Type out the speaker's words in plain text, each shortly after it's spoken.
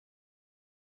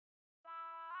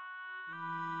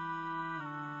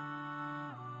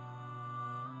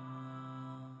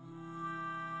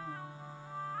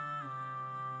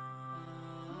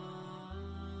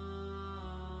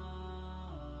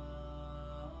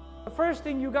The first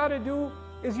thing you got to do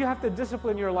is you have to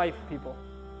discipline your life, people.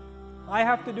 I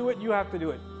have to do it, you have to do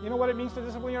it. You know what it means to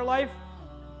discipline your life?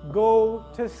 Go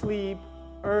to sleep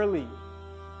early.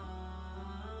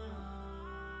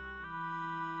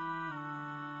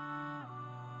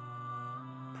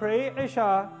 Pray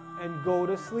Isha and go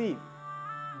to sleep.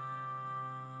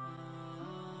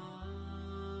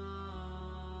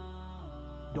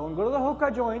 Don't go to the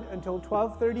hookah joint until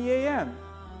 12:30 a.m.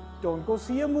 Don't go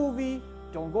see a movie.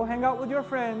 Don't go hang out with your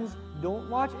friends. Don't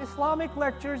watch Islamic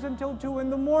lectures until 2 in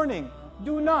the morning.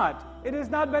 Do not. It is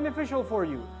not beneficial for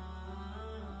you.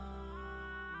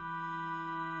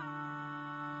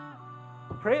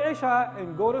 Pray Isha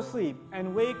and go to sleep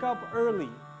and wake up early.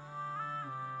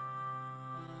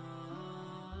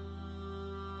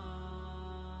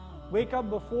 Wake up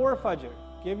before Fajr.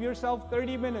 Give yourself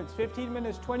 30 minutes, 15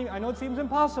 minutes, 20 minutes. I know it seems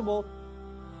impossible.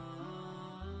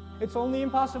 It's only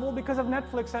impossible because of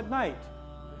Netflix at night.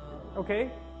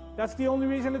 Okay? That's the only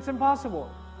reason it's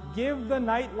impossible. Give the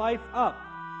nightlife up.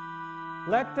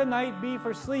 Let the night be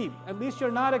for sleep. At least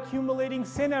you're not accumulating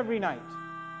sin every night.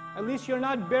 At least you're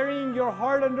not burying your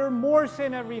heart under more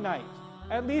sin every night.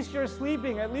 At least you're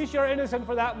sleeping. At least you're innocent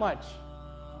for that much.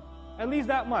 At least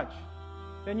that much.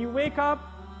 Then you wake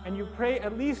up and you pray,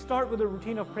 at least start with a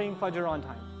routine of praying Fajr on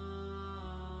time.